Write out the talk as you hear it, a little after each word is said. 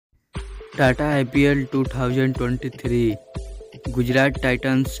Tata IPL 2023 Gujarat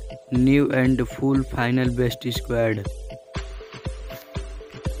Titans new and full final best squad.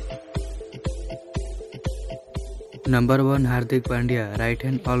 Number 1 Hardik Pandya, right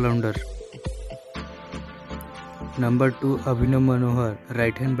hand all-rounder. Number 2 Abhinav Manohar,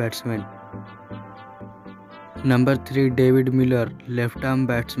 right hand batsman. Number 3 Devid Miller, left arm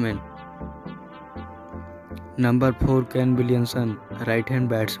batsman. Number 4 Williamson, right hand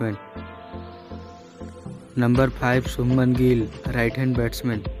batsman. Number 5 Shubhman Gill, right hand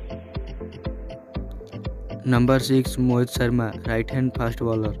batsman. Number 6 Mohit Sharma, right hand fast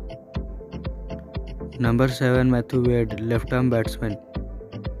bowler. Number 7 Wade, left arm batsman.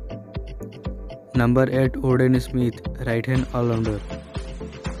 Number 8 Oden Smith, right hand all-rounder.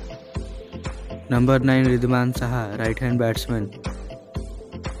 Number 9 Wiriddiman Shaha, right hand batsman.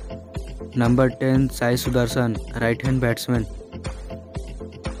 Number 10 Sai Sudarshan, right hand batsman.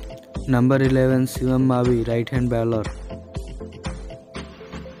 Number 11 Shivam Mavi, right hand bowler.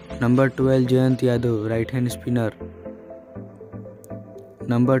 Number 12 Jayant Yadav, right hand spinner.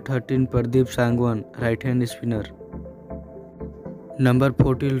 Number 13 Pradeep Sangwan, right hand spinner. Number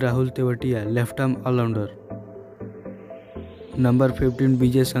 14 Rahul Tevatia, left arm all-rounder. Number 15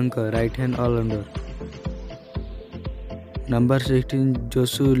 Vijay Shankar, right hand all-rounder. Number 16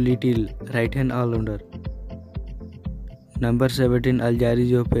 Joshua Little, right hand all-rounder. Number 17 Aljari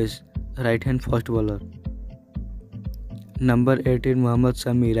Joseph, right hand fast bowler. Number 18 Moh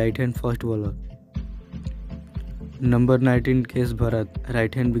Shami, right hand fast bowler. Number 19 Bharat,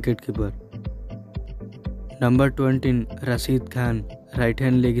 right hand wicketkeeper. Number 20 Rashid Khan, right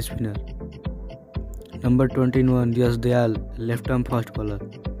hand leg spinner. Number 21 Yash Dayal, left arm fast bowler.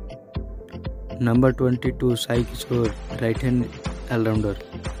 Number 22 Sai Sudarshan, right hand all-rounder.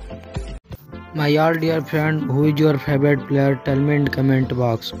 My all dear friend, who is your favorite player? Tell me in comment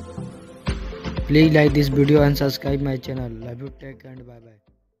box. Please like this video and subscribe my channel. Love you, take care and bye bye.